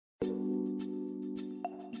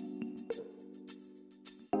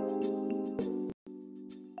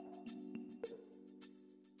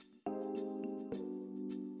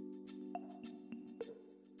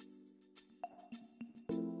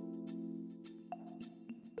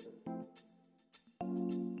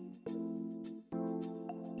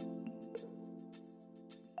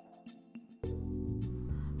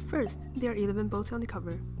First, there are 11 bolts on the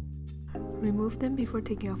cover. Remove them before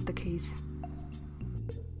taking off the case.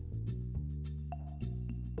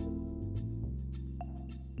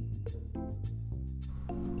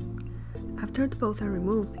 After the bolts are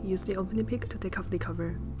removed, use the opening pick to take off the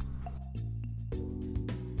cover.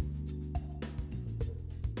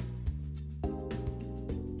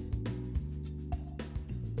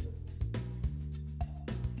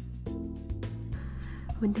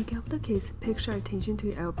 When taking off the case, pay extra attention to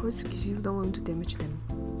your L ports because you don't want to damage them.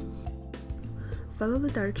 Follow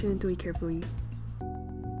the direction and do it carefully.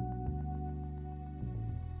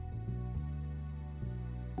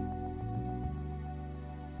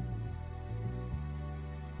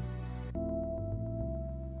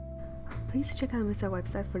 Please check out MSI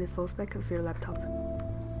website for the full spec of your laptop.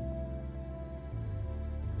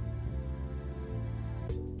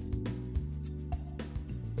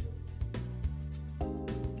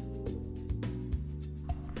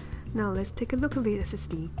 Now let's take a look at the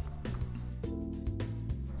SSD.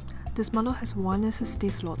 This model has one SSD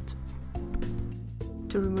slot.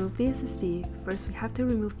 To remove the SSD, first we have to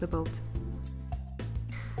remove the bolt.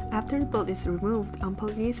 After the bolt is removed,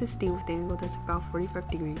 unplug the SSD with the angle that's about 45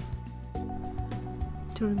 degrees.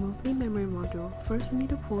 To remove the memory module, first we need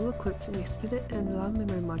to pull the clips next to it and allow the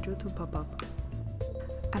memory module to pop up.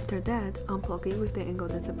 After that, unplug it with the angle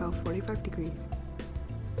that's about 45 degrees.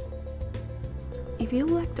 If you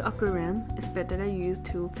like to upgrade RAM, it's better that you use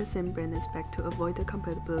two of the same brand and spec to avoid the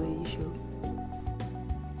compatibility issue.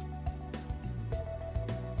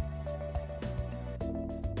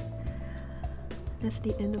 That's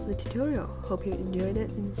the end of the tutorial. Hope you enjoyed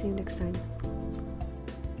it and see you next time.